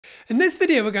In this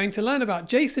video, we're going to learn about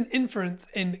JSON inference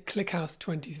in ClickHouse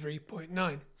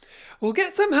 23.9. We'll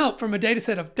get some help from a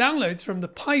dataset of downloads from the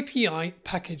PyPI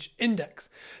package index.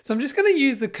 So I'm just going to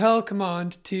use the curl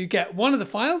command to get one of the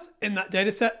files in that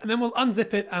dataset, and then we'll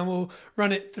unzip it and we'll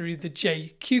run it through the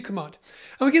JQ command.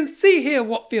 And we can see here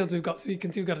what fields we've got. So you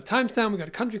can see we've got a timestamp, we've got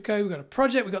a country code, we've got a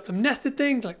project, we've got some nested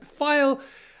things like the file,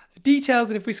 the details,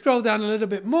 and if we scroll down a little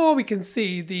bit more, we can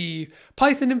see the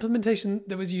Python implementation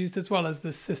that was used as well as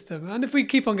the system. And if we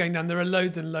keep on going down, there are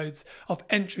loads and loads of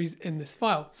entries in this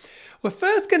file. We're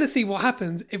first going to see what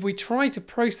happens if we try to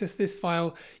process this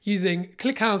file using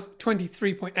ClickHouse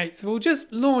 23.8. So we'll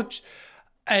just launch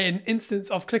an instance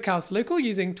of ClickHouse local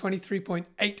using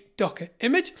 23.8 Docker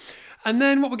image. And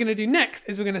then what we're going to do next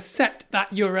is we're going to set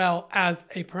that URL as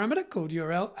a parameter called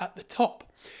URL at the top.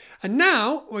 And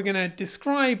now we're going to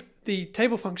describe the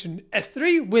table function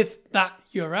S3 with that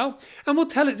URL, and we'll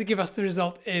tell it to give us the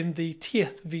result in the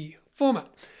TSV format.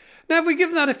 Now, if we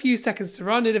give that a few seconds to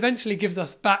run, it eventually gives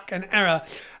us back an error,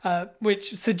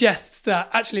 which suggests that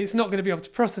actually it's not going to be able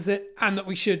to process it and that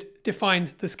we should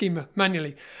define the schema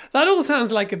manually. That all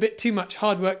sounds like a bit too much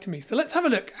hard work to me. So let's have a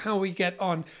look how we get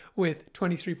on with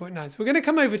 23.9. So we're going to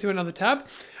come over to another tab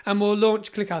and we'll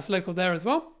launch ClickHouse local there as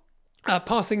well,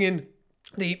 passing in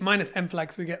the -m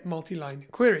flag so we get multi-line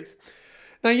queries.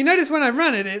 Now you notice when I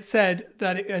ran it, it said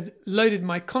that it had loaded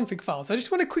my config files. So I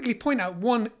just want to quickly point out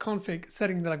one config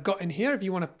setting that I've got in here if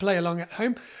you want to play along at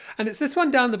home. And it's this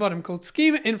one down the bottom called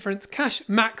schema inference cache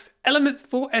max elements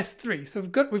for S3. So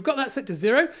we've got that set to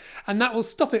 0, and that will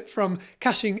stop it from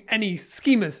caching any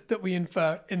schemas that we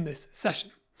infer in this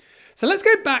session. So let's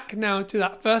go back now to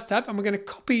that first tab, and we're going to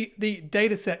copy the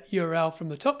dataset URL from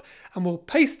the top and we'll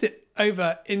paste it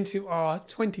over into our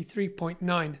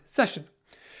 23.9 session.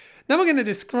 Now we're going to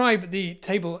describe the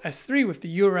table S3 with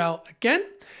the URL again,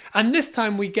 and this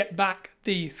time we get back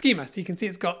the schema. So you can see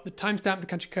it's got the timestamp, the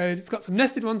country code, it's got some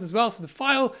nested ones as well. So the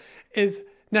file is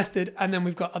nested, and then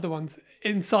we've got other ones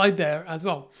inside there as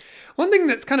well. One thing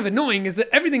that's kind of annoying is that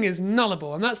everything is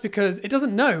nullable, and that's because it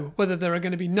doesn't know whether there are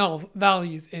going to be null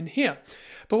values in here.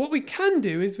 But what we can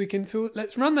do is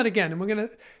let's run that again, and we're going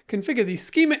to configure the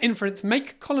schema inference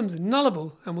make columns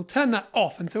nullable, and we'll turn that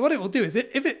off. And so what it will do is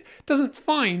if it doesn't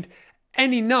find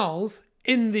any nulls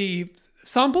in the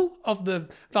sample of the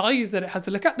values that it has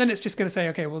to look at, then it's just going to say,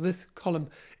 okay, well, this column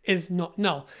is not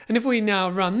null. And if we now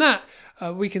run that,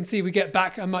 we can see we get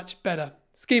back a much better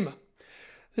schema.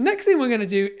 The next thing we're going to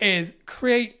do is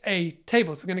create a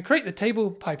table. So we're going to create the table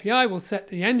PyPI. We'll set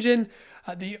the engine,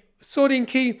 the sorting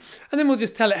key, and then we'll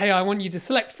just tell it, hey, I want you to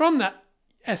select from that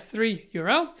S3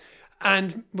 URL,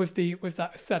 and with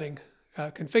that setting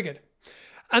configured.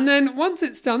 And then once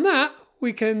it's done that,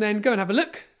 we can then go and have a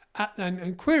look at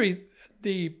and query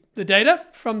the data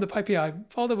from the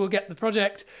PyPI folder. We'll get the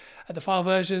project, the file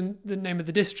version, the name of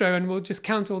the distro, and we'll just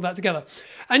count all that together.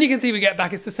 And you can see we get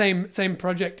back, it's the same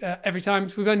project every time.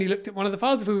 So we've only looked at one of the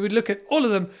files. If we would look at all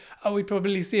of them, we'd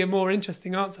probably see a more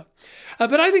interesting answer.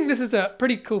 But I think this is a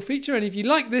pretty cool feature. And if you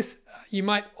like this, you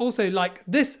might also like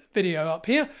this video up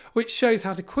here, which shows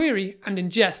how to query and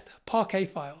ingest Parquet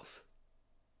files.